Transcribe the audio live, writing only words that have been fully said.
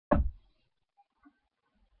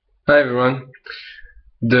Hi everyone.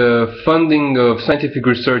 The funding of scientific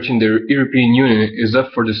research in the European Union is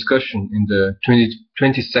up for discussion in the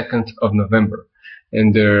 22nd of November,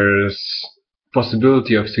 and there's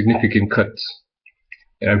possibility of significant cuts.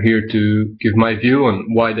 And I'm here to give my view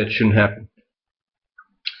on why that shouldn't happen.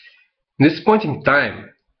 In this point in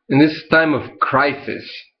time, in this time of crisis,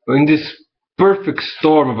 in this perfect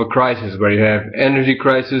storm of a crisis where you have energy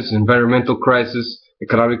crisis, environmental crisis,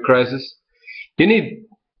 economic crisis, you need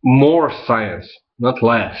more science, not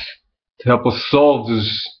less, to help us solve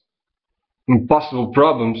these impossible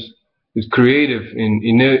problems with creative and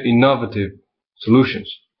innovative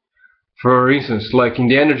solutions. For instance, like in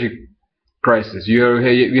the energy crisis,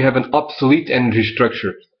 you have an obsolete energy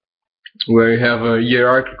structure where you have a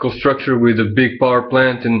hierarchical structure with a big power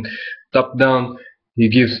plant and top down he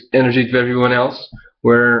gives energy to everyone else,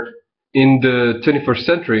 where in the 21st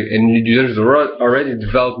century, and there's already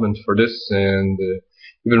development for this and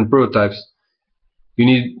even prototypes, you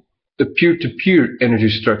need a peer-to-peer energy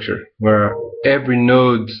structure where every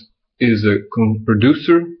node is a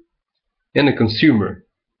producer and a consumer.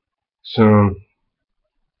 So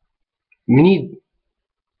we need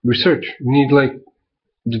research. We need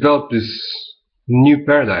develop this new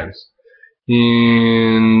paradigms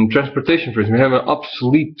in transportation. For instance, we have an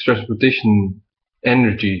obsolete transportation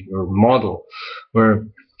energy or model where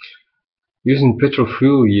using petrol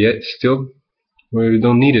fuel yet still where we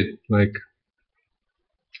don't need it. Like,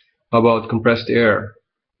 how about compressed air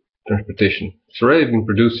transportation? It's already been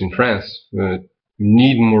produced in France. We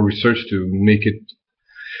need more research to make it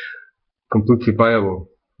completely viable.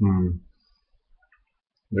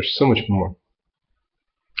 There's so much more.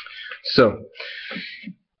 So,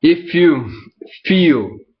 if you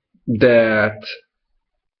feel that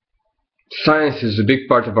science is a big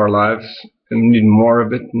part of our lives and we need more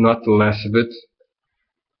of it, not less of it,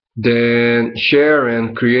 then share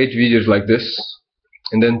and create videos like this,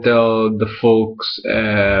 and then tell the folks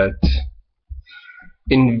at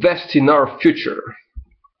Invest in Our Future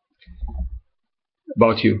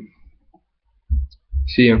about you.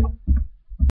 See you.